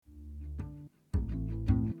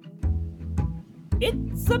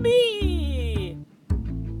It's a me,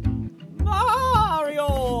 Mario.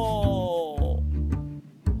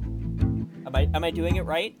 Am I doing it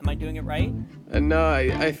right? Am I doing it right? No,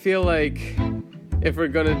 I feel like if we're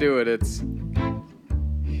gonna do it, it's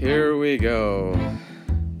here we go.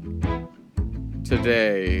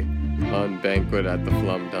 Today on Banquet at the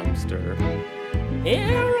Flum Dumpster.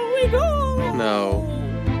 Here we go. No.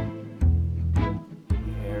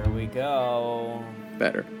 Here we go.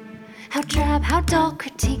 Better. How drab, how dull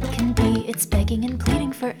critique can be. It's begging and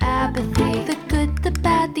pleading for apathy. The good, the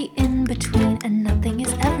bad, the in-between. And nothing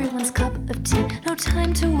is everyone's cup of tea. No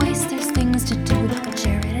time to waste, there's things to do.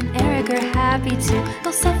 Jared and Eric are happy too.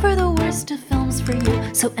 They'll suffer the worst of films for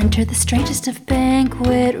you. So enter the strangest of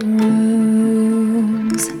banquet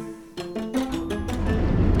rooms.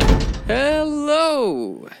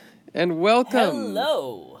 Hello! And welcome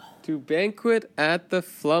Hello. to Banquet at the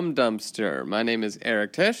Flum Dumpster. My name is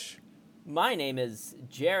Eric Tisch. My name is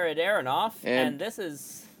Jared Aronoff, and this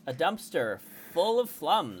is a dumpster full of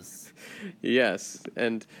flums. Yes,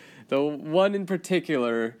 and the one in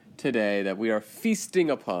particular today that we are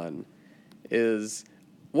feasting upon is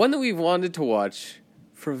one that we've wanted to watch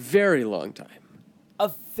for a very long time.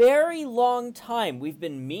 A very long time. We've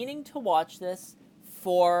been meaning to watch this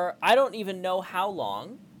for I don't even know how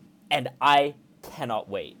long, and I cannot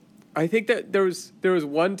wait. I think that there was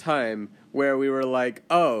one time where we were like,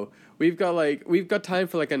 oh, we've got time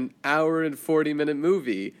for like an hour and 40-minute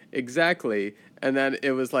movie exactly, and then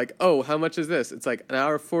it was like, oh, how much is this? It's like an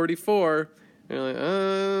hour 44. And you're like,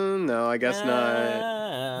 no, I guess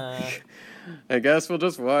not. I guess we'll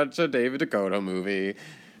just watch a David Dakota movie.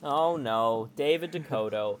 Oh no, David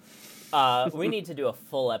Dakota. We need to do a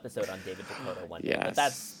full episode on David Dakota one day, but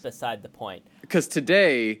that's beside the point. Because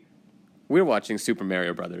today we're watching Super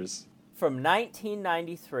Mario Brothers. From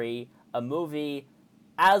 1993, a movie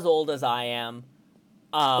as old as I am.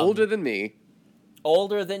 Older than me.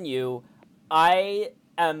 Older than you. I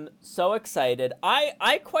am so excited.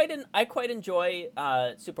 I quite enjoy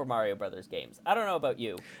Super Mario Brothers games. I don't know about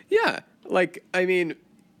you. Yeah, like, I mean,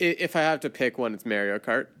 if I have to pick one, it's Mario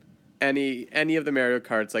Kart. Any of the Mario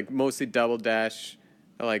Karts, like mostly Double Dash,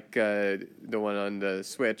 like the one on the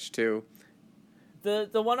Switch too.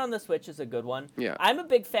 The one on the Switch is a good one. Yeah. I'm a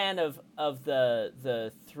big fan of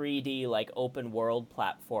the 3D like open world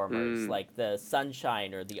platformers like the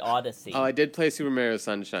Sunshine or the Odyssey. Oh, I did play Super Mario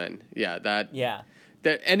Sunshine. Yeah, that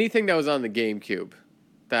anything that was on the GameCube,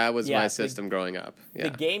 that was my system growing up. Yeah.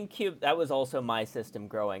 The GameCube, that was also my system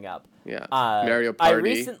growing up. Yeah. Mario Party. I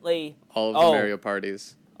recently all of the Mario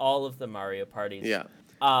parties. All of the Mario parties. Yeah.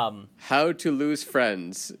 How to lose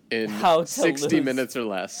friends in 60 minutes or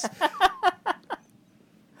less.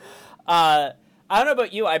 I don't know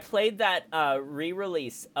about you. I played that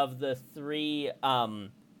re-release of the three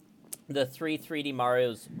 3D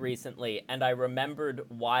Marios recently, and I remembered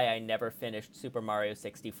why I never finished Super Mario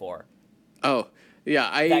 64. Oh,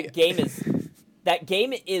 yeah. That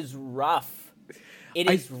game is rough. It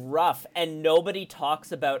is rough, and nobody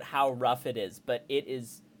talks about how rough it is, but it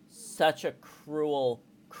is such a cruel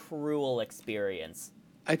experience.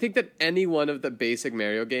 I think that any one of the basic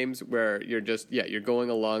Mario games where you're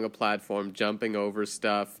going along a platform, jumping over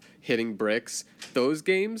stuff, hitting bricks, those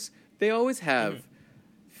games, they always have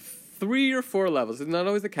 3 or 4 levels. It's not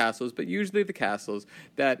always the castles, but usually the castles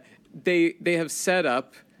that they have set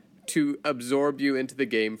up to absorb you into the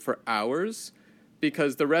game for hours,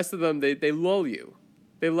 because the rest of them, they lull you.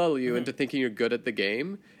 They lull you into thinking you're good at the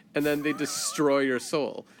game, and then they destroy your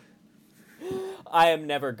soul. I am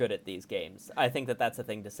never good at these games. I think that that's a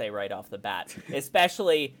thing to say right off the bat,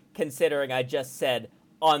 especially considering I just said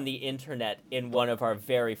on the internet in one of our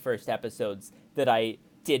very first episodes that I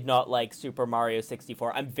did not like Super Mario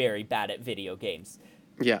 64. I'm very bad at video games.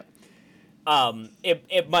 Yeah.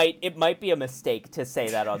 It might be a mistake to say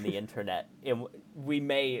that on the internet. We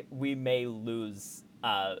may lose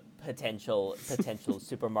potential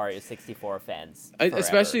Super Mario 64 fans.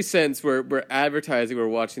 Especially since we're advertising we're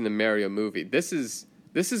watching the Mario movie. This is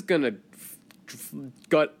gonna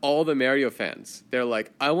gut all the Mario fans. They're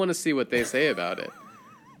like, I want to see what they say about it.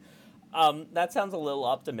 That sounds a little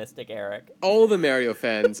optimistic, Eric. All the Mario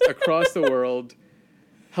fans across the world.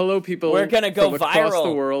 Hello, people. We're gonna go from viral. Across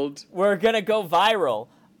the world. We're gonna go viral.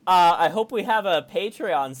 I hope we have a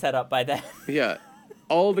Patreon set up by then. Yeah.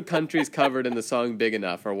 All the countries covered in the song Big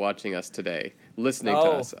Enough are watching us today, listening to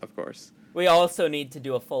us, of course. We also need to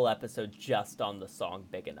do a full episode just on the song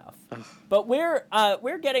Big Enough. But we're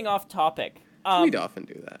getting off topic. We'd often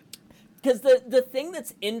do that. Because the thing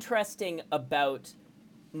that's interesting about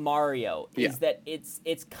Mario is that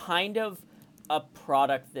it's kind of a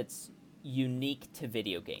product that's unique to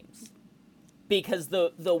video games. because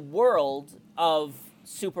the world of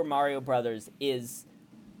Super Mario Brothers is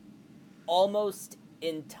almost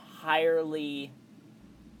entirely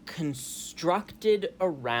constructed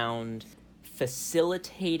around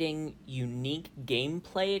facilitating unique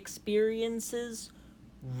gameplay experiences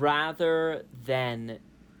rather than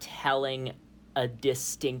telling a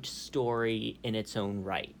distinct story in its own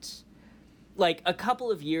right. Like, a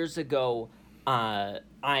couple of years ago,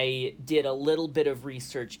 I did a little bit of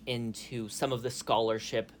research into some of the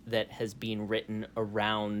scholarship that has been written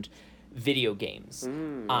around video games.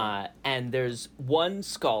 And there's one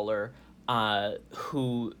scholar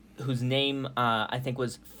whose name I think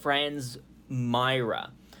was Franz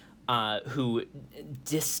Myra, who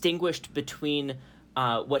distinguished between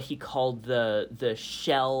what he called the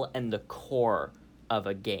shell and the core of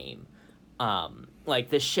a game.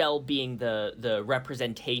 Like the shell being the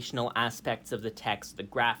representational aspects of the text, the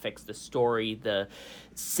graphics, the story, the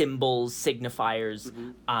symbols, signifiers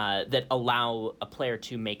that allow a player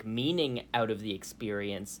to make meaning out of the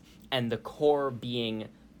experience, and the core being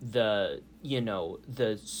the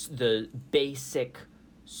basic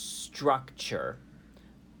structure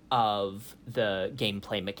of the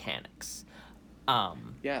gameplay mechanics.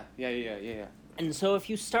 Yeah. And so if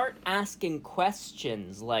you start asking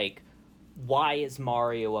questions like, why is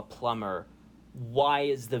Mario a plumber? Why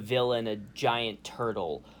is the villain a giant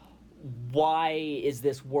turtle? Why is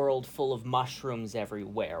this world full of mushrooms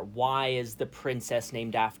everywhere? Why is the princess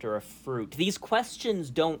named after a fruit? These questions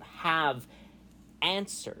don't have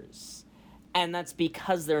answers. And that's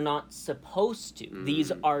because they're not supposed to.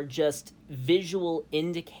 These are just visual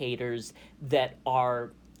indicators that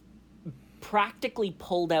are practically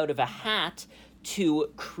pulled out of a hat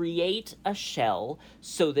to create a shell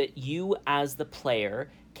so that you as the player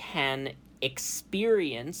can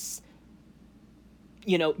experience,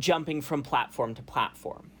 jumping from platform to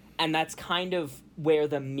platform. And that's kind of where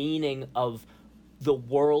the meaning of the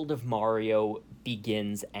world of Mario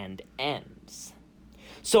begins and ends.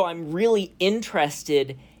 So I'm really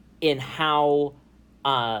interested in how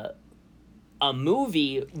a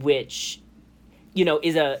movie which,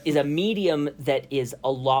 is a medium that is a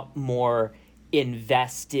lot more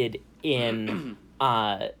invested in,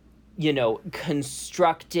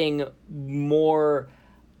 constructing more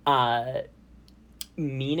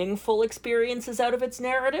meaningful experiences out of its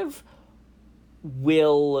narrative,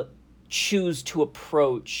 will choose to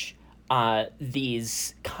approach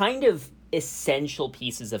these kind of essential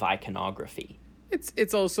pieces of iconography.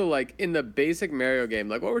 It's also like in the basic Mario game,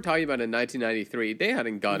 like what we're talking about in 1993, they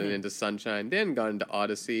hadn't gotten into Sunshine, they hadn't gotten into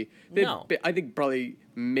Odyssey. No. I think probably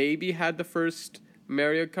maybe had the first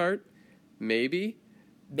Mario Kart, maybe.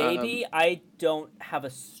 I don't have a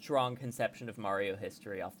strong conception of Mario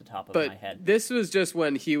history off the top of my head. This was just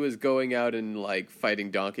when he was going out and like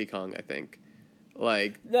fighting Donkey Kong, I think.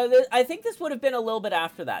 Like, no, I think this would have been a little bit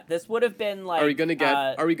after that. This would have been like, are we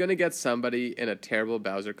gonna get somebody in a terrible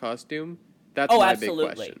Bowser costume? That's my big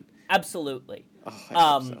question. Absolutely. Oh, I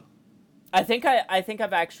hope so. I think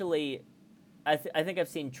I've actually, I think I've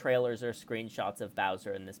seen trailers or screenshots of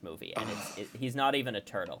Bowser in this movie, and he's not even a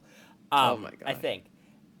turtle. Oh my god. I think,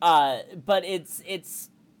 but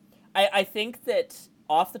I think that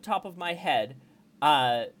off the top of my head,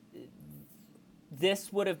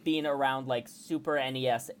 this would have been around like Super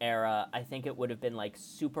NES era. I think it would have been like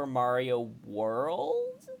Super Mario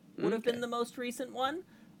World would have been the most recent one.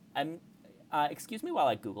 Excuse me while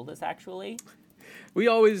I Google this, actually. We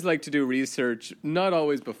always like to do research, not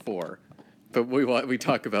always before, but we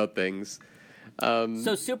talk about things.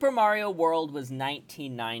 So Super Mario World was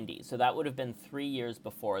 1990, so that would have been 3 years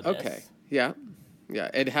before this. Okay, yeah.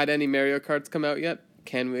 It had any Mario Karts come out yet?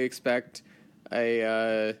 Can we expect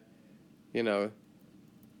a,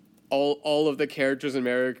 all of the characters in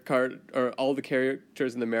Mario Kart, or all the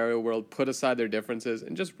characters in the Mario world put aside their differences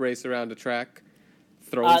and just race around a track?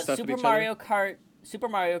 Throwing stuff at each other? Super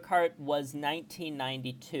Mario Kart was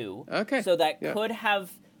 1992. Okay. So that could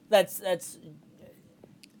have that's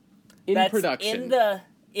in production.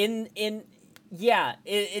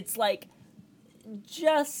 It's like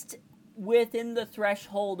just within the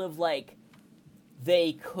threshold of like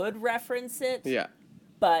they could reference it. Yeah.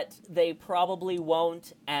 But they probably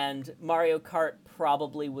won't, and Mario Kart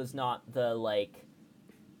probably was not the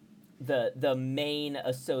the main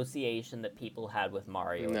association that people had with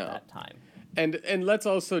Mario at that time. And let's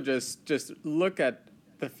also just look at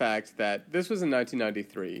the fact that this was in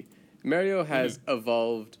 1993. Mario has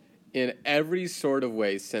evolved in every sort of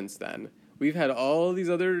way since then. We've had all these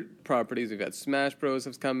other properties. We've had Smash Bros.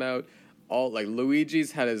 Has come out.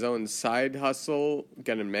 Luigi's had his own side hustle,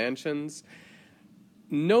 getting mansions.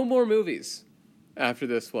 No more movies after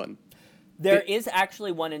this one. There is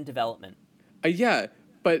actually one in development. Yeah,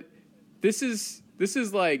 but this is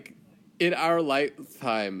like in our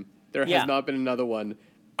lifetime there has not been another one.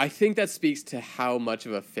 I think that speaks to how much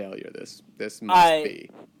of a failure this must be.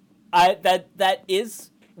 That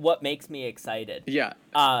is what makes me excited. Yeah.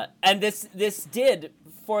 And this did,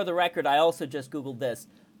 for the record, I also just Googled this.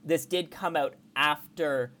 This did come out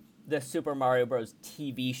after the Super Mario Bros.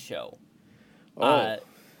 TV show. Oh.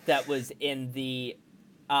 That was in the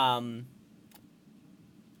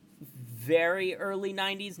very early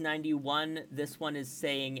 90s, 91. This one is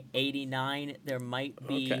saying 89. There might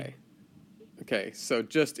be... Okay, so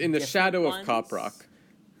just in the shadow of Cop Rock.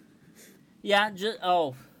 Yeah,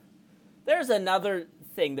 there's another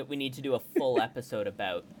thing that we need to do a full episode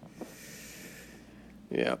about.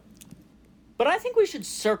 Yeah. But I think we should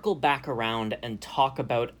circle back around and talk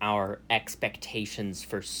about our expectations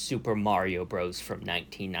for Super Mario Bros. From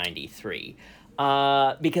 1993.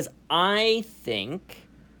 Because I think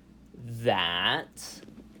that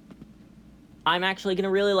I'm actually going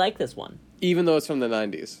to really like this one. Even though it's from the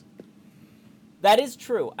 90s. That is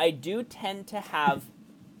true. I do tend to have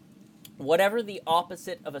whatever the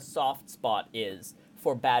opposite of a soft spot is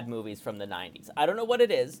for bad movies from the 90s. I don't know what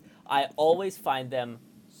it is. I always find them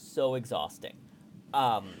so exhausting.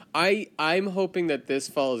 I'm hoping that this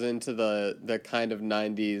falls into the kind of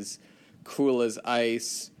 90s Cool as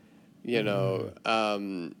Ice, kind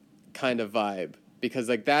of vibe, because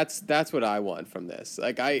like that's what I want from this.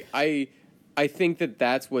 Like I think that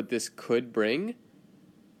that's what this could bring,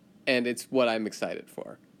 and it's what I'm excited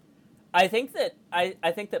for. I think that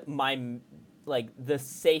my the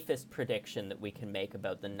safest prediction that we can make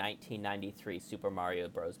about the 1993 Super Mario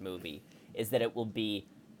Bros. Movie is that it will be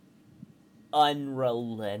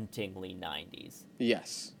unrelentingly 90s.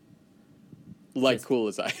 Yes. Like Cool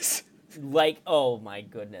as Ice. Like, oh my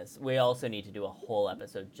goodness. We also need to do a whole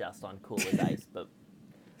episode just on Cool as Ice, but...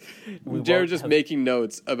 Jared's just making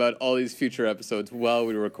notes about all these future episodes while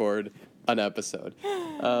we record an episode.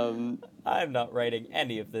 I'm not writing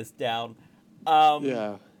any of this down.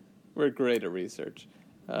 Yeah. We're great at research.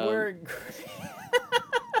 Don't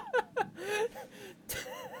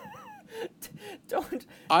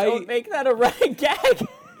make that a running gag.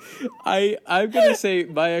 I'm gonna say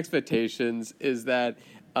my expectations is that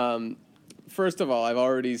first of all, I've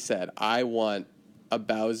already said I want a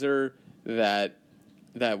Bowser that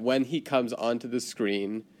when he comes onto the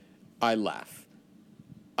screen, I laugh.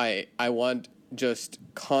 I want just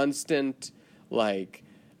constant, like,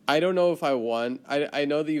 I don't know if I want... I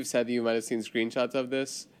know that you've said that you might have seen screenshots of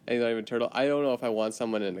this, and you're not even Turtle. I don't know if I want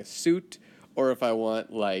someone in a suit, or if I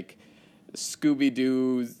want, like,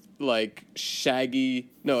 Scooby-Doo's, like, Scrappy-Doo's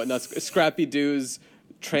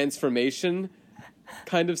transformation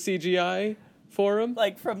kind of CGI for him.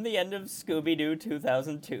 Like, from the end of Scooby-Doo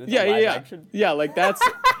 2002, yeah. action. Yeah, like, that's...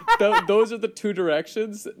 those are the two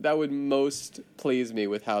directions that would most please me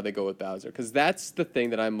with how they go with Bowser, because that's the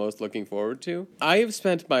thing that I'm most looking forward to. I have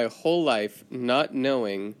spent my whole life not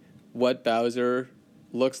knowing what Bowser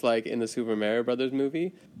looks like in the Super Mario Brothers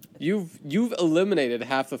movie. You've eliminated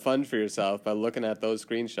half the fun for yourself by looking at those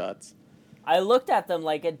screenshots. I looked at them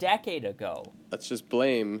like a decade ago. Let's just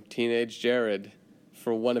blame teenage Jared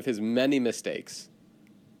for one of his many mistakes.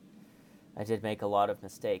 I did make a lot of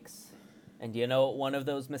mistakes. And do you know what one of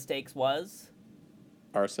those mistakes was?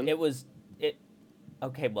 Arson?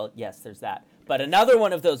 Okay, well, yes, there's that. But another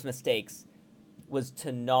one of those mistakes was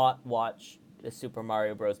to not watch the Super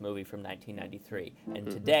Mario Bros. Movie from 1993. And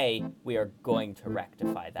today, we are going to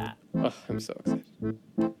rectify that. Oh, I'm so excited.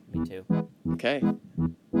 Me too. Okay.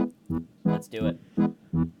 Let's do it.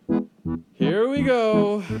 Here we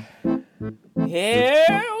go.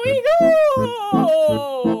 Here we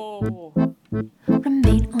go!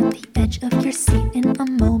 Remain on the edge of your seat in a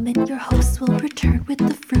moment. Your hosts will return with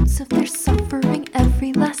the fruits of their suffering.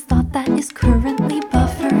 Every last thought that is currently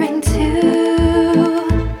buffering too.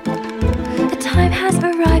 The time has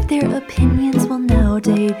arrived, their opinions will now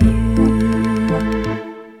debut.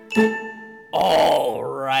 All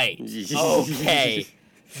right. Okay.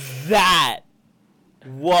 That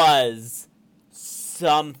was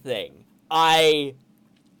something. I'm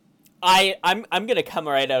gonna come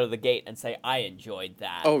right out of the gate and say I enjoyed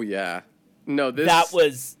that. Oh yeah, no,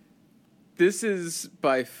 this is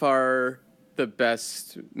by far the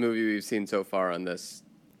best movie we've seen so far on this.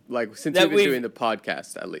 Like since we've been doing the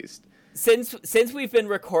podcast, at least. Since we've been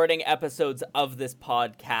recording episodes of this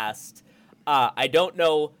podcast, I don't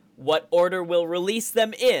know what order we'll release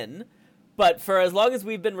them in, but for as long as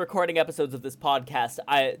we've been recording episodes of this podcast,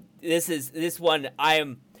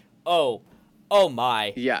 Oh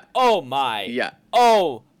my. Yeah. Oh my. Yeah.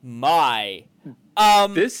 Oh my.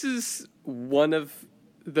 This is one of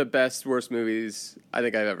the best, worst movies I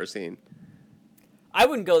think I've ever seen. I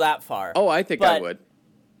wouldn't go that far. Oh, I think I would.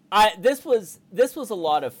 This was a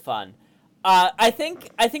lot of fun. I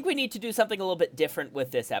think we need to do something a little bit different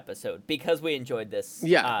with this episode because we enjoyed this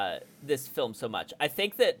this film so much. I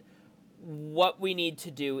think that what we need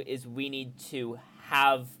to do is we need to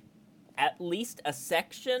have at least a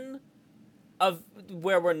section of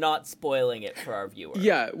where we're not spoiling it for our viewers.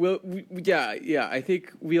 Yeah, I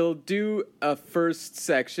think we'll do a first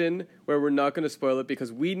section where we're not going to spoil it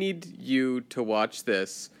because we need you to watch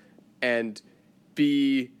this and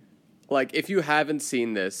be like, if you haven't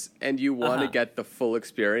seen this and you want to get the full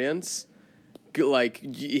experience,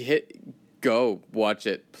 go watch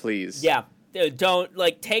it, please. Yeah, don't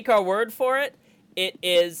take our word for it. It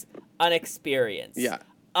is an experience. Yeah.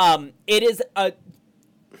 It is a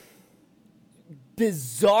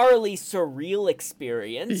bizarrely surreal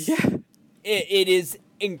experience. Yeah. It is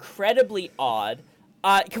incredibly odd.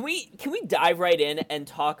 Can we dive right in and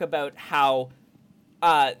talk about how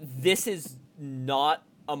this is not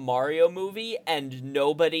a Mario movie and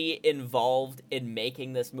nobody involved in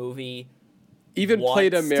making this movie even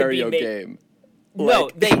played a Mario game?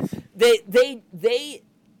 No, they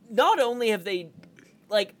not only have they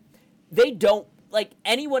don't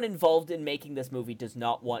anyone involved in making this movie does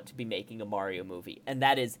not want to be making a Mario movie, and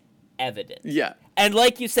that is evident. Yeah. And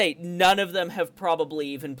like you say, none of them have probably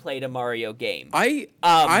even played a Mario game.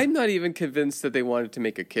 I'm not even convinced that they wanted to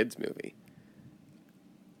make a kids movie.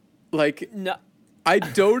 No. I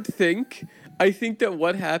think that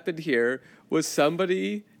what happened here was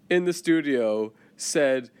somebody in the studio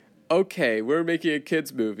said, "Okay, we're making a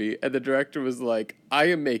kids movie," and the director was like, "I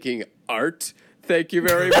am making art. Thank you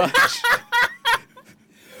very much."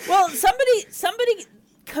 Well, somebody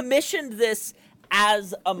commissioned this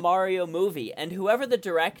as a Mario movie, and whoever the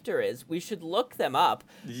director is, we should look them up.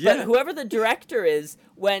 Yeah. But whoever the director is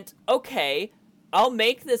went, "Okay, I'll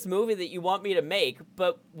make this movie that you want me to make,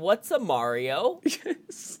 but what's a Mario?"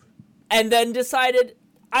 Yes. And then decided,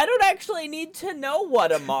 I don't actually need to know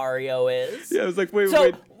what a Mario is. Yeah, I was like, wait,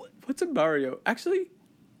 what's a Mario? Actually,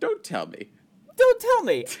 don't tell me. Don't tell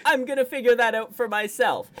me. I'm gonna figure that out for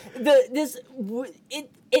myself.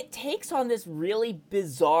 It takes on this really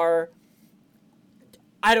bizarre.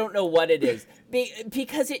 I don't know what it is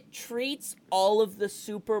because it treats all of the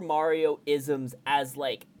Super Mario isms as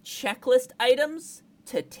checklist items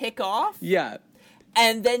to tick off. Yeah.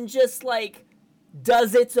 And then just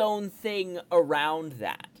does its own thing around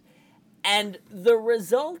that. And the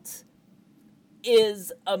result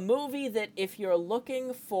is a movie that if you're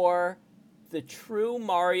looking for the true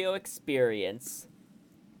Mario experience,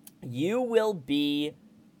 you will be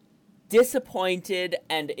disappointed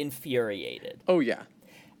and infuriated. Oh, yeah.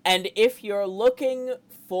 And if you're looking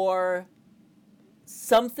for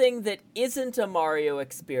something that isn't a Mario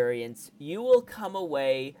experience, you will come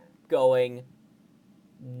away going,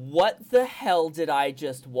 what the hell did I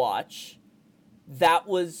just watch? That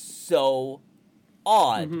was so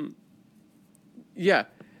odd. Mm-hmm. Yeah.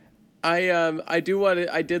 I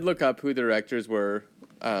did look up who the directors were.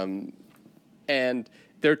 And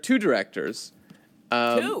there are two directors.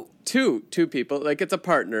 Two people. It's a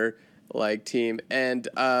partner team, and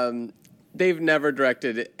they've never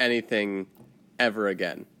directed anything ever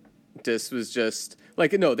again. This was just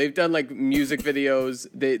no, they've done music videos.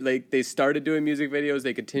 They started doing music videos.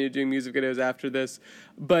 They continued doing music videos after this.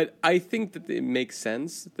 But I think that it makes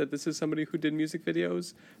sense that this is somebody who did music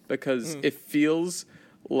videos because it feels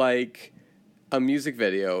like a music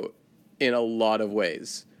video in a lot of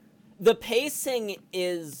ways. The pacing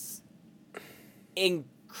is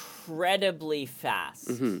incredibly fast.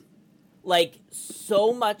 Mm-hmm.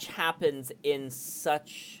 So much happens in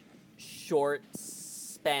such short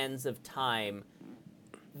spans of time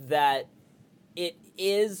that it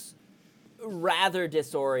is rather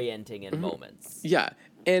disorienting in moments. Yeah,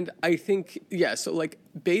 and I think, so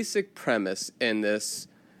basic premise in this,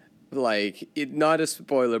 not a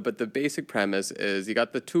spoiler, but the basic premise is you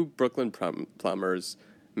got the two Brooklyn plumbers,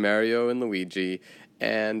 Mario and Luigi,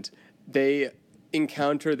 and they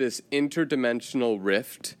encounter this interdimensional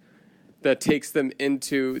rift that takes them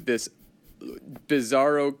into this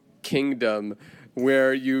bizarro kingdom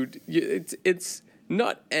where it's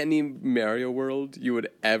not any Mario world you would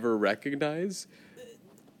ever recognize.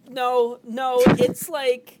 No, it's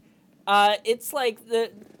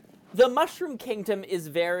the Mushroom Kingdom is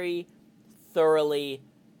very thoroughly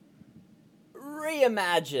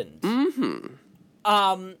reimagined. Mm-hmm.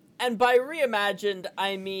 And by reimagined,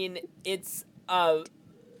 I mean it's a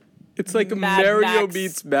It's like Mad Mario Max.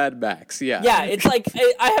 meets Mad Max. Yeah. Yeah, it's like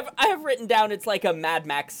I have written down it's like a Mad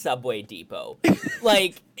Max subway depot.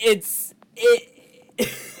 Like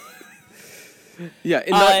Yeah,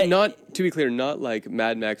 and not to be clear, not like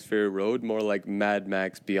Mad Max Fury Road, more like Mad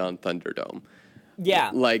Max Beyond Thunderdome. yeah.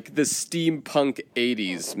 Like the steampunk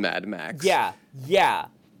 80s Mad Max. Yeah.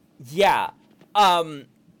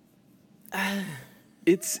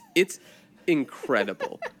 It's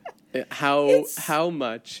incredible how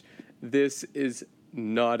much this is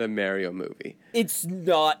not a Mario movie. It's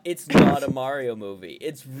not a Mario movie.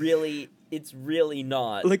 It's really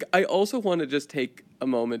not. Like, I also want to just take a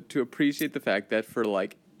moment to appreciate the fact that for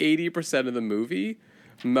like 80% of the movie,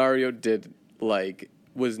 Mario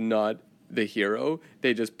was not the hero.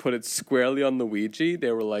 They just put it squarely on Luigi.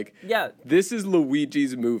 They were like, Yeah. this is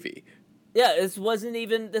Luigi's movie. Yeah, this wasn't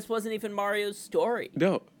even Mario's story.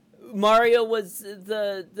 No. Mario was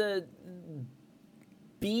the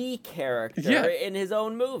B character in his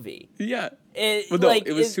own movie. Yeah. It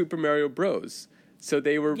was Super Mario Bros. So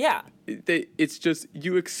they were. Yeah. It's just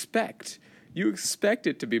you expect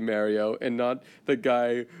it to be Mario and not the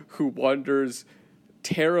guy who wanders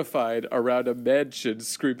terrified around a mansion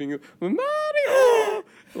screaming Mario.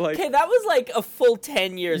 Like, Okay, that was like a full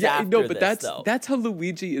 10 years after no, but this, though. that's how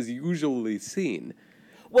Luigi is usually seen.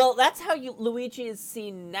 Well, that's how Luigi is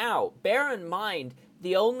seen now. Bear in mind,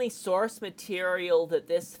 the only source material that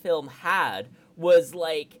this film had was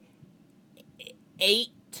like 8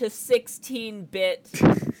 to 16-bit,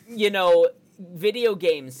 video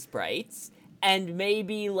game sprites, and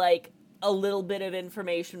maybe like a little bit of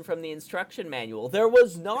information from the instruction manual. There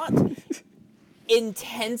was not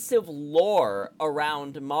intensive lore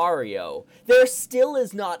around Mario. There still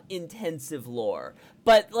is not intensive lore.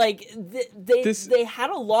 But like they had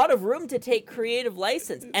a lot of room to take creative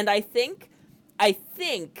license, and I think I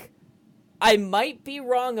might be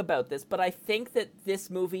wrong about this, but I think that this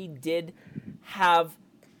movie did have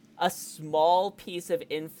a small piece of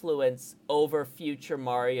influence over future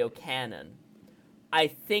Mario canon. I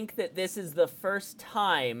think that this is the first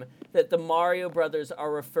time that the Mario brothers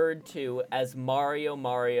are referred to as Mario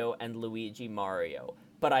Mario and Luigi Mario,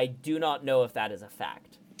 but I do not know if that is a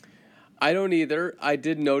fact. I don't either. I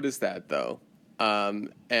did notice that, though,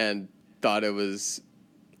 and thought it was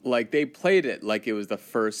like they played it like it was the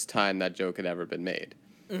first time that joke had ever been made.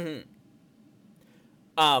 Mm-hmm.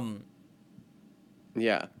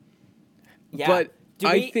 Yeah. Yeah. But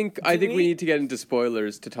I think we need to get into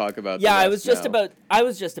spoilers to talk about. Yeah, the I rest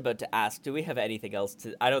was just about to ask. Do we have anything else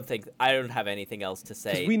to? I don't have anything else to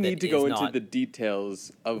say. We need to go into the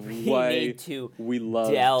details of why we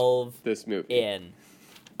love this movie. In.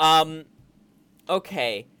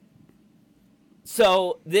 Okay.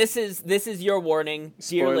 So this is your warning,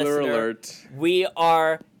 dear Spoiler listener. alert. We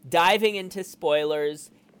are diving into spoilers.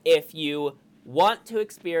 If you want to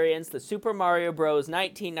experience the Super Mario Bros.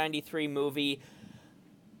 1993 movie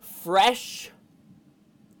fresh,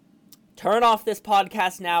 turn off this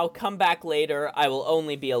podcast now, come back later. I will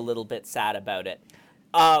only be a little bit sad about it.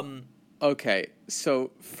 Okay,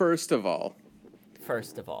 so first of all,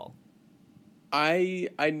 I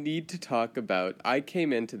need to talk about, I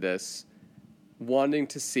came into this wanting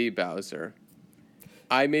to see Bowser.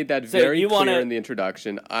 I made that very clear in the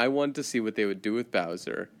introduction. I wanted to see what they would do with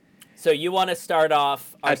Bowser. So you want to start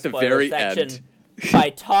off our at the spoiler very section end by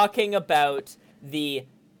talking about the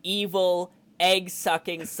evil,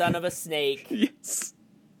 egg-sucking son of a snake, Yes.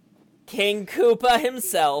 King Koopa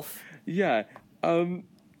himself. Yeah.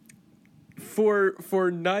 For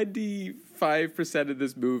 95% of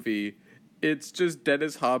this movie, it's just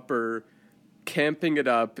Dennis Hopper camping it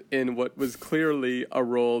up in what was clearly a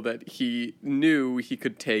role that he knew he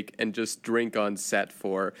could take and just drink on set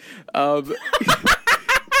for.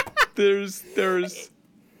 There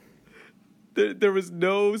was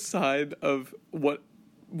no sign of what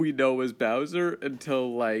we know as Bowser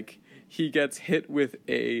until like he gets hit with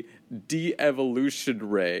a de-evolution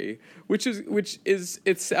ray, which is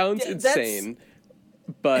it sounds insane,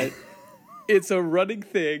 but it's a running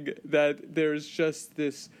thing that there's just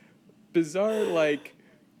this bizarre like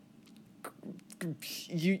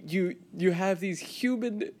you have these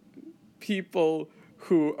human people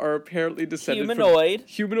who are apparently descended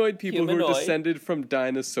Humanoid people who are descended from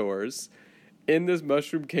dinosaurs in this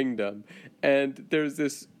mushroom kingdom, and there's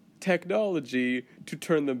this technology to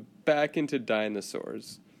turn them back into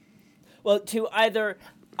dinosaurs. Well, to either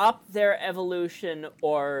up their evolution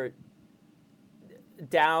or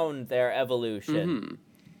down their evolution.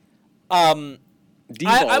 Devolve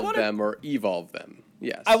them or evolve them.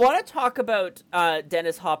 Yes. I want to talk about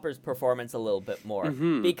Dennis Hopper's performance a little bit more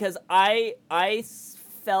because I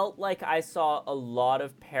felt like I saw a lot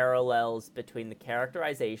of parallels between the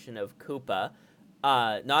characterization of Koopa,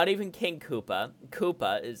 not even King Koopa.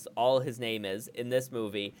 Koopa is all his name is in this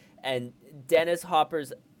movie, and Dennis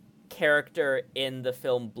Hopper's character in the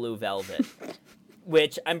film Blue Velvet,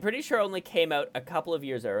 which I'm pretty sure only came out a couple of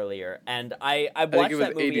years earlier. And I watched think it was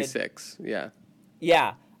that movie. 86. Yeah.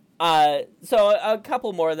 Yeah. So a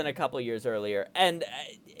couple more than a couple years earlier. And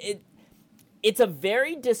it's a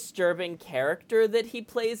very disturbing character that he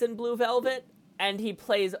plays in Blue Velvet, and he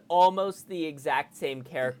plays almost the exact same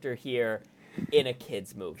character here in a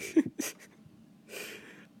kid's movie.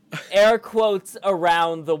 Air quotes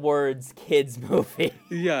around the words kids movie.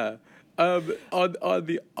 Yeah. On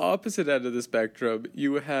the opposite end of the spectrum,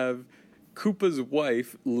 you have Koopa's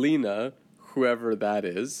wife, Lena, whoever that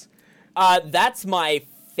is. That's my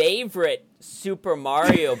favorite Super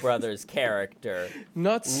Mario Brothers character.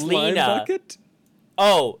 Not Slime Lena. Bucket?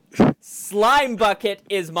 Oh, Slime Bucket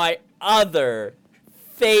is my other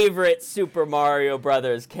favorite Super Mario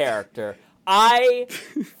Brothers character. I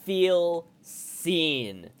feel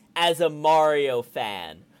seen as a Mario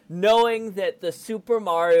fan, knowing that the Super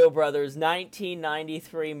Mario Brothers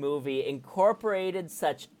 1993 movie incorporated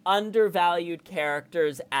such undervalued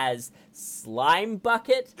characters as Slime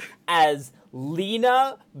Bucket, as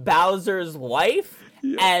Lena, Bowser's wife,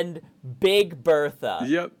 and Big Bertha.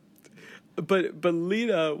 Yep. But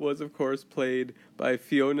Lena was, of course, played by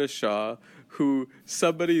Fiona Shaw, who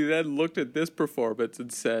somebody then looked at this performance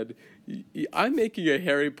and said, I'm making a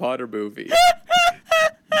Harry Potter movie.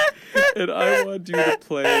 And I want you to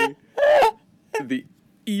play the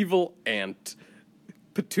evil aunt,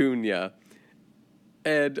 Petunia.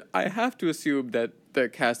 And I have to assume that the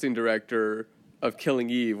casting director of Killing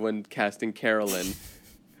Eve, when casting Carolyn,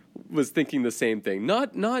 was thinking the same thing.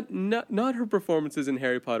 Not her performances in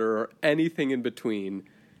Harry Potter or anything in between.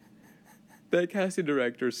 That casting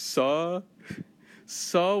director saw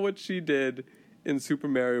what she did in Super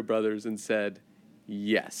Mario Brothers and said,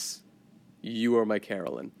 yes, you are my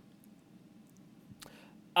Carolyn.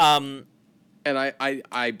 And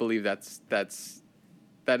I believe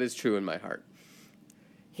that is true in my heart.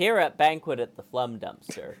 Here at Banquet at the Flum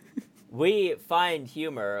Dumpster, we find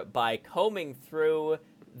humor by combing through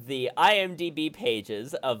the IMDb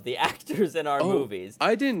pages of the actors in our movies.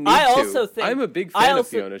 I didn't need to. Also think, I'm a big fan of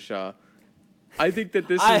Fiona Shaw. I think that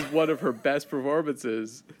this is one of her best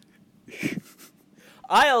performances.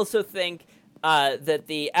 I also think that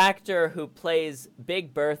the actor who plays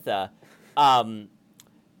Big Bertha,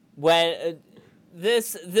 when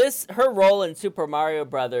her role in Super Mario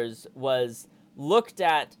Brothers was looked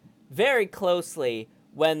at very closely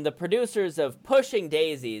when the producers of Pushing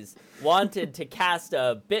Daisies wanted to cast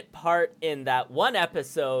a bit part in that one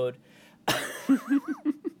episode.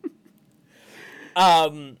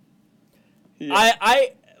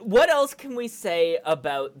 What else can we say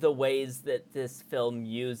about the ways that this film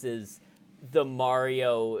uses the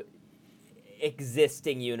Mario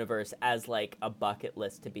existing universe as like a bucket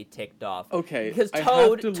list to be ticked off? Okay, because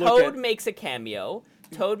Toad makes a cameo.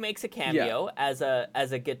 Toad makes a cameo as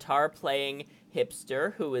a guitar playing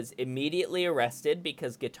hipster who is immediately arrested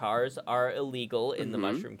because guitars are illegal in the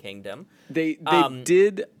Mushroom Kingdom. They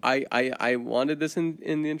did. I wanted this in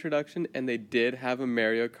the introduction, and they did have a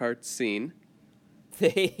Mario Kart scene.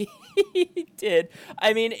 They did.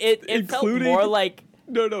 I mean, it felt more like...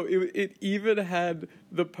 No, it even had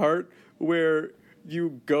the part where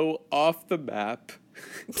you go off the map.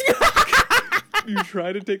 You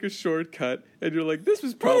try to take a shortcut, and you're like, this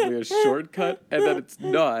was probably a shortcut, and then it's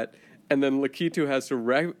not, and then Lakitu has to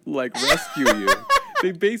rescue you.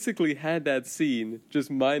 They basically had that scene, just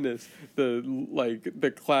minus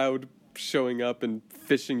the cloud showing up and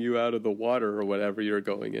fishing you out of the water or whatever you're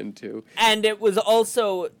going into. And it was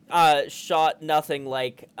also shot nothing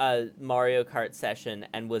like a Mario Kart session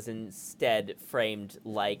and was instead framed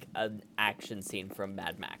like an action scene from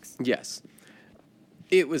Mad Max. Yes.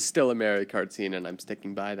 It was still a Mario Kart scene, and I'm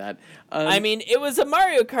sticking by that. I mean, it was a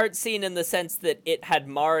Mario Kart scene in the sense that it had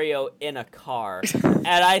Mario in a car. And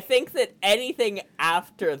I think that anything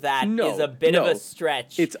after that is a bit of a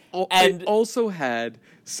stretch. It also had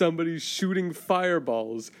somebody shooting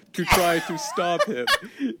fireballs to try to stop him.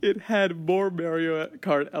 It had more Mario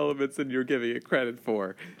Kart elements than you're giving it credit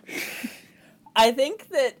for. I think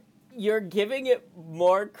that you're giving it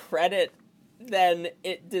more credit than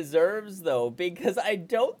it deserves, though, because I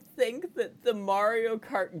don't think that the Mario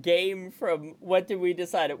Kart game from, what did we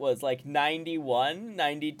decide it was, like 91,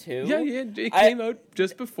 92? Yeah, it came out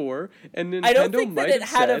just before, and Nintendo might have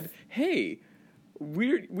said, hey,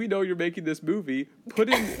 we know you're making this movie, put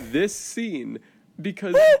in this scene,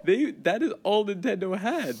 because that is all Nintendo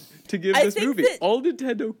had to give I this think movie. that- All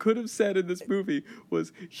Nintendo could have said in this movie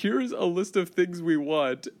was, here's a list of things we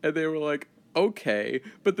want, and they were like, okay,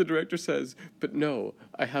 but the director says, but no,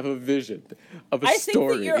 I have a vision of a I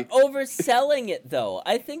story. think that you're overselling it, though.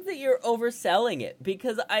 I think that you're overselling it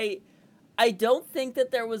because I don't think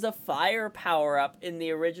that there was a fire power-up in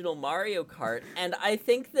the original Mario Kart, and I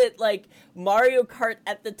think that, like, Mario Kart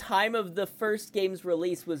at the time of the first game's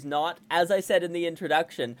release was not, as I said in the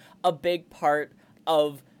introduction, a big part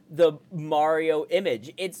of the Mario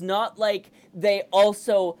image. It's not like they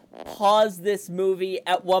also paused this movie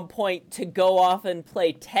at one point to go off and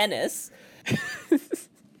play tennis.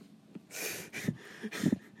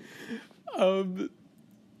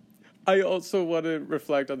 I also want to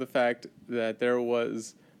reflect on the fact that there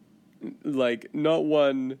was, like, not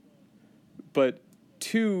one, but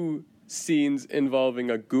 2 scenes involving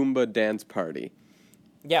a Goomba dance party,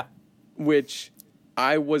 Yeah. which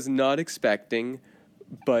I was not expecting,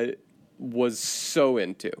 but was so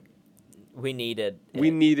into. We needed We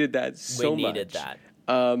needed that so much. We needed that.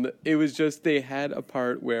 It was just they had a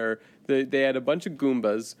part where they had a bunch of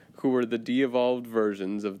Goombas who were the de-evolved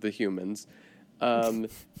versions of the humans,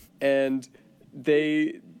 and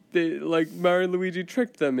they like Mario and Luigi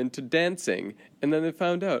tricked them into dancing, and then they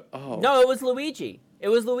found out. Oh No, it was Luigi. It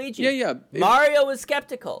was Luigi. Yeah. Mario was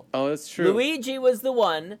skeptical. Oh, that's true. Luigi was the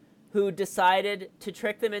one who decided to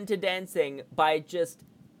trick them into dancing by just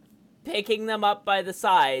picking them up by the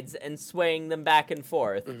sides and swaying them back and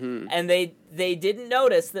forth. Mm-hmm. And they didn't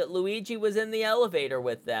notice that Luigi was in the elevator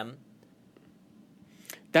with them.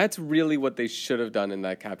 That's really what they should have done in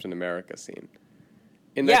that Captain America scene.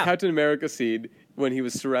 In that Yeah. Captain America scene, when he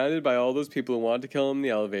was surrounded by all those people who wanted to kill him in the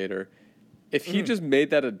elevator, if he just made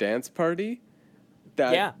that a dance party,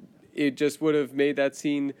 it just would have made that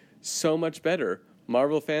scene so much better.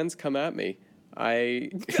 Marvel fans, come at me.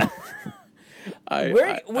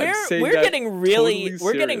 We're getting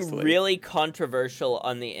really controversial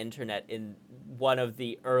on the internet in one of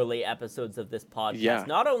the early episodes of this podcast. Yeah.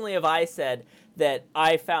 Not only have I said that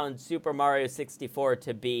I found Super Mario 64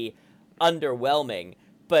 to be underwhelming,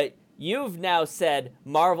 but you've now said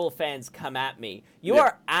Marvel fans come at me. You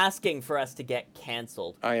are asking for us to get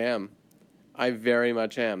canceled. I am. I very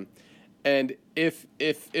much am. And if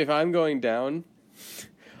I'm going down,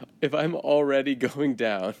 if I'm already going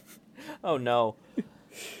down, Oh no.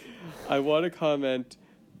 I want to comment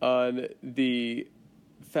on the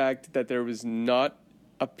fact that there was not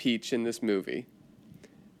a Peach in this movie.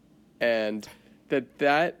 And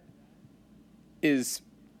that is,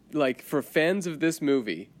 like, for fans of this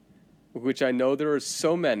movie, which I know there are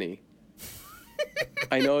so many,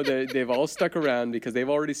 I know that they've all stuck around because they've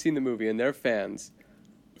already seen the movie and they're fans.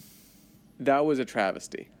 That was a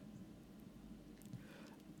travesty.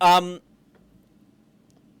 I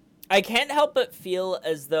can't help but feel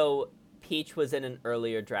as though Peach was in an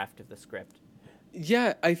earlier draft of the script.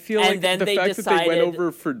 Yeah, I feel And like then the they fact that they went decided-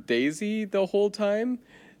 over for Daisy the whole time,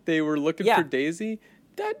 they were looking Yeah. for Daisy,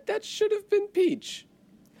 that should have been Peach.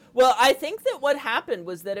 Well, I think that what happened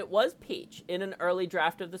was that it was Peach in an early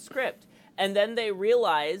draft of the script. And then they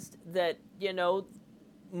realized that,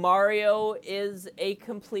 Mario is a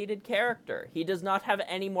completed character. He does not have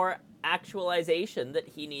any more actualization that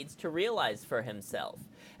he needs to realize for himself.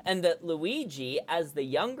 And that Luigi, as the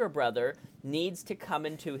younger brother, needs to come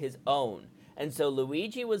into his own. And so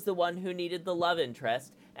Luigi was the one who needed the love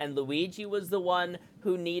interest, and Luigi was the one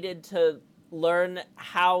who needed to learn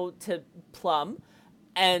how to plumb,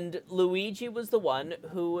 and Luigi was the one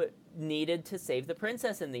who needed to save the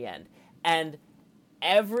princess in the end. And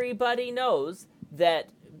everybody knows that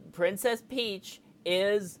Princess Peach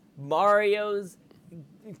is Mario's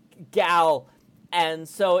gal. And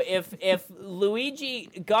so if Luigi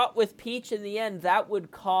got with Peach in the end, that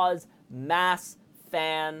would cause mass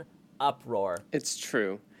fan uproar. It's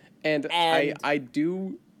true. And And- I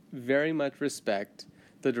do very much respect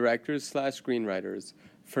the directors / screenwriters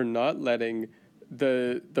for not letting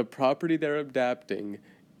the property they're adapting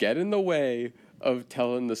get in the way of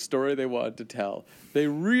telling the story they wanted to tell. They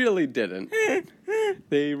really didn't.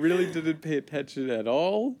 They really didn't pay attention at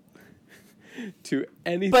all to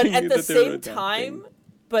anything But at the that they were same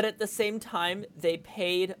adapting. time, they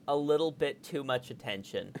paid a little bit too much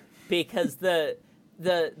attention because the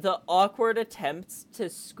awkward attempts to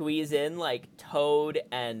squeeze in like Toad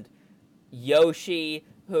and Yoshi,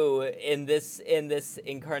 who in this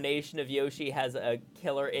incarnation of Yoshi has a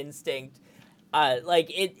killer instinct,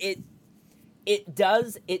 it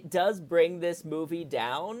does bring this movie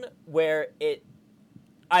down where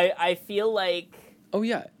I feel like. Oh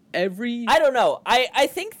yeah, I don't know. I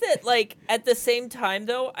think that, like, at the same time,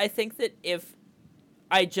 though, I think that if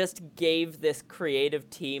I just gave this creative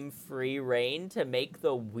team free rein to make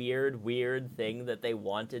the weird thing that they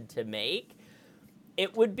wanted to make,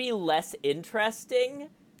 it would be less interesting,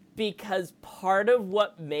 because part of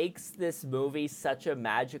what makes this movie such a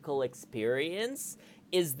magical experience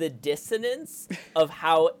is the dissonance of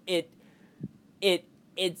how it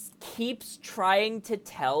keeps trying to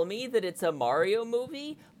tell me that it's a Mario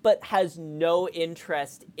movie, but has no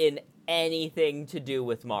interest in anything to do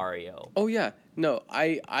with Mario. Oh yeah, no,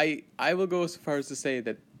 I will go so far as to say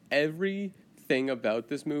that everything about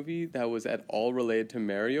this movie that was at all related to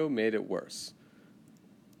Mario made it worse.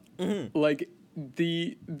 Mm-hmm. Like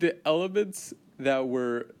the elements that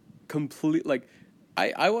were complete, like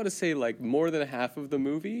I want to say like more than half of the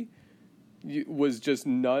movie was just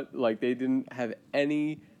not, like, they didn't have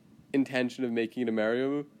any intention of making it a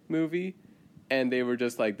Mario movie, and they were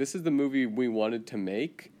just like, this is the movie we wanted to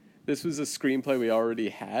make. This was a screenplay we already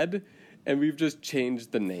had, and we've just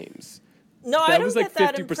changed the names. No, that I don't was like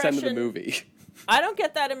get 50% of the movie. I don't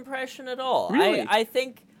get that impression at all. Really? I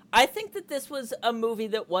think that this was a movie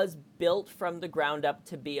that was built from the ground up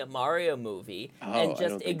to be a Mario movie, and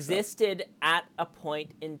just existed at a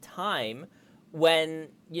point in time when,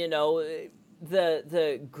 you know,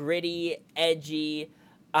 the gritty, edgy,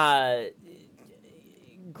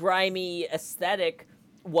 grimy aesthetic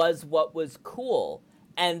was what was cool.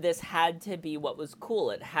 And this had to be what was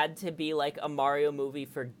cool. It had to be like a Mario movie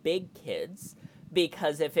for big kids,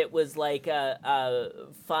 because if it was like a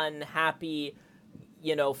fun, happy,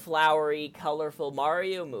 you know, flowery, colorful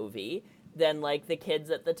Mario movie, then like the kids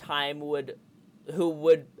at the time who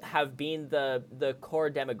would have been the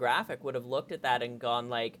core demographic would have looked at that and gone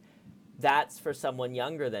like, that's for someone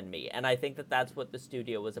younger than me. And I think that that's what the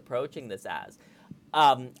studio was approaching this as.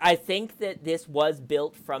 I think that this was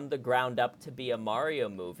built from the ground up to be a Mario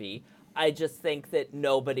movie. I just think that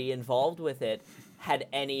nobody involved with it had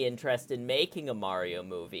any interest in making a Mario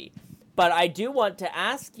movie. But I do want to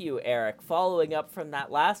ask you, Eric, following up from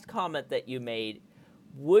that last comment that you made,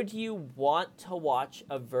 would you want to watch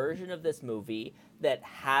a version of this movie that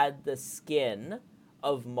had the skin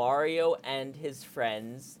of Mario and his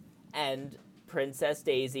friends and Princess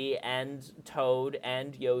Daisy and Toad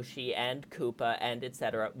and Yoshi and Koopa and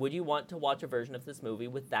etc.? Would you want to watch a version of this movie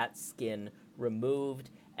with that skin removed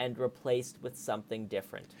and replaced with something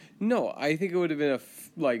different? No, I think it would have been a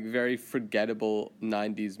very forgettable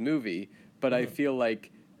 90s movie, but I feel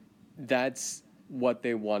like that's what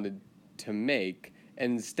they wanted to make,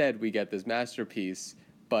 and instead we get this masterpiece.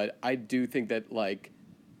 But I do think that like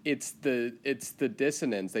it's the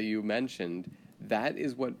dissonance that you mentioned that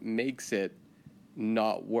is what makes it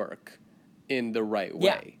not work in the right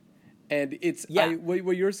way. And it's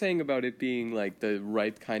what you're saying about it being like the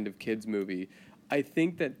right kind of kids movie, I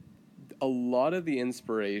think that a lot of the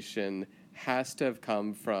inspiration has to have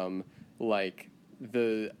come from like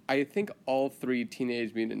I think all 3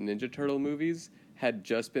 Teenage Mutant Ninja Turtle movies had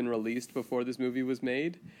just been released before this movie was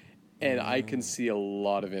made, and I can see a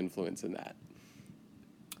lot of influence in that.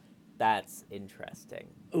 That's interesting.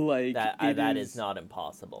 Like that is not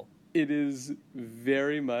impossible. It is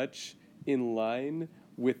very much in line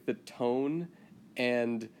with the tone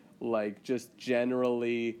and like just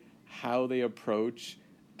generally how they approach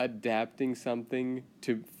adapting something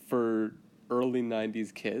for early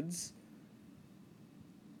 90s kids.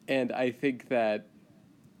 And I think that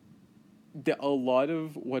a lot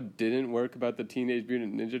of what didn't work about the Teenage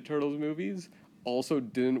Mutant Ninja Turtles movies also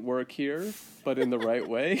didn't work here, but in the right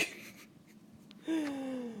way.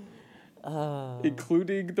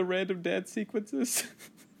 Including the random dance sequences.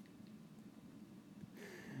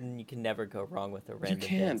 You can never go wrong with a random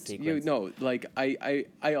dance sequence.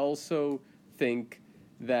 I also think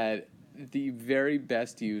that the very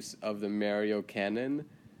best use of the Mario canon,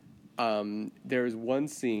 there's one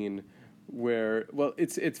scene where, well,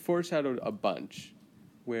 it's foreshadowed a bunch,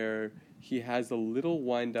 where he has a little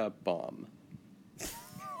wind-up bomb.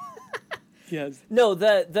 Yes. No,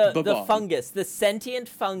 the fungus, the sentient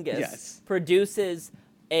fungus, produces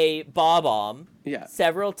a bomb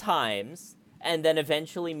several times, and then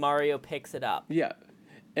eventually Mario picks it up. Yeah.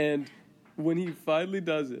 And when he finally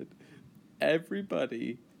does it,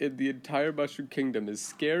 everybody in the entire Mushroom Kingdom is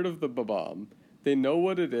scared of the bomb. They know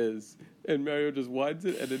what it is, and Mario just winds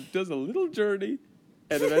it, and it does a little journey,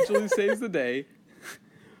 and eventually saves the day.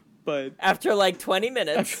 But after like 20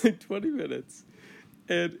 minutes.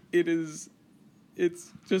 And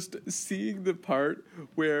it's just seeing the part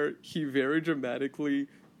where he very dramatically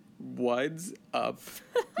winds up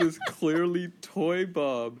this clearly toy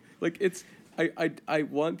bomb. Like, it's, I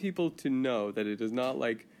want people to know that it is not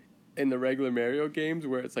like in the regular Mario games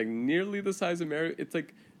where it's like nearly the size of Mario. It's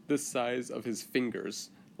like the size of his fingers.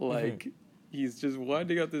 Like, he's just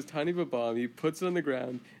winding up this tiny bomb. He puts it on the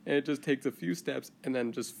ground, and it just takes a few steps, and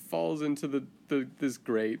then just falls into this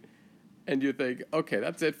grate. And you think, okay,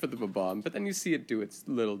 that's it for the bomb. But then you see it do its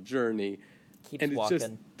little journey. Keeps and it's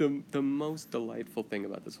walking. just the most delightful thing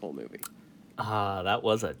about this whole movie. Ah, that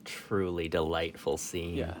was a truly delightful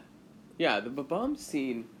scene. Yeah. Yeah, the bomb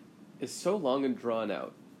scene is so long and drawn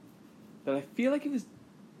out that I feel like it was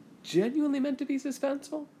genuinely meant to be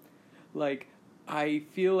suspenseful. Like, I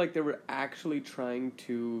feel like they were actually trying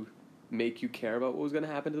to make you care about what was going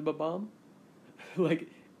to happen to the bomb. Like,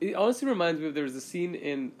 it honestly reminds me of, there was a scene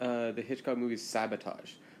in the Hitchcock movie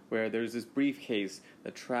Sabotage, where there's this briefcase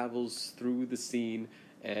that travels through the scene,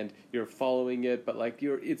 and you're following it, but like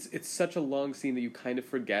it's such a long scene that you kind of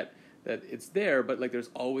forget that it's there, but like there's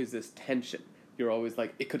always this tension. You're always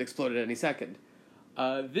like, it could explode at any second.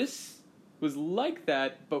 This was like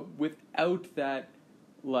that, but without that,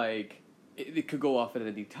 like, it could go off at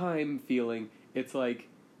any time feeling. It's like,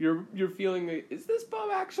 you're feeling, is this bomb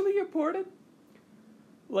actually important?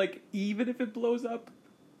 Like, even if it blows up,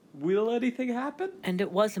 will anything happen? And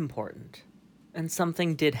it was important. And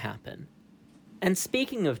something did happen. And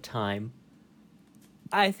speaking of time,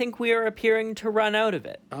 I think we are appearing to run out of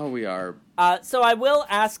it. Oh, we are. So I will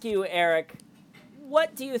ask you, Eric,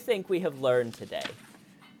 what do you think we have learned today?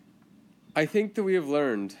 I think that we have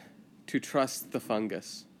learned to trust the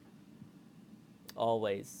fungus.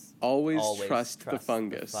 Always trust the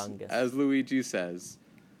fungus. As Luigi says.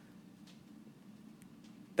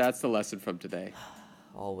 That's the lesson from today.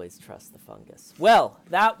 Always trust the fungus. Well,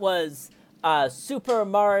 that was Super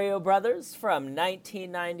Mario Brothers from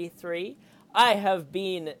 1993. I have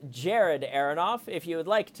been Jared Aronoff. If you would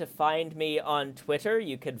like to find me on Twitter,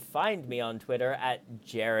 you can find me on Twitter at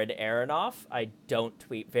Jared Aronoff. I don't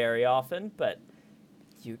tweet very often, but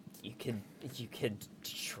you could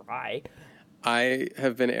try. I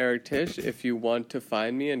have been Eric Tish. If you want to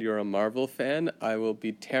find me and you're a Marvel fan, I will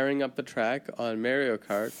be tearing up the track on Mario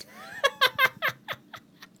Kart.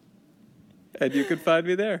 And you can find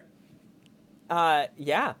me there.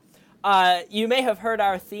 Yeah. You may have heard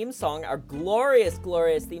our theme song, our glorious,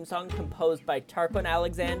 glorious theme song composed by Tarquin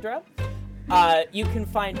Alexandra. You can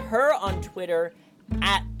find her on Twitter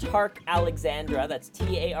at Tark Alexandra. That's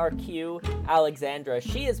Tarq Alexandra.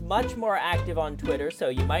 She is much more active on Twitter, so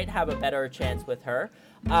you might have a better chance with her.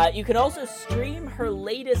 You can also stream her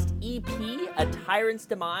latest EP, A Tyrant's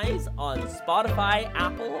Demise, on Spotify,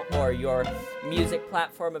 Apple, or your music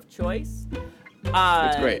platform of choice.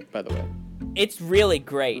 It's great, by the way. It's really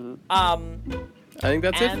great. I think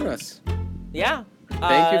that's it for us. Yeah.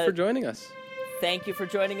 Thank you for joining us. Thank you for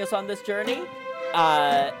joining us on this journey.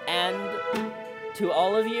 And to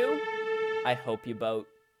all of you, I hope you boat.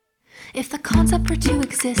 If the concept were to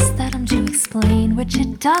exist that I'm to explain, which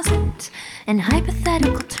it doesn't, in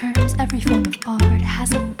hypothetical terms, every form of art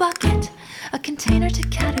has a bucket, a container to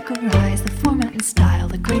categorize the format and style,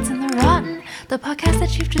 the greats and the rotten. The podcast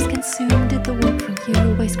that you've just consumed did the work for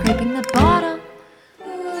you by scraping the bottom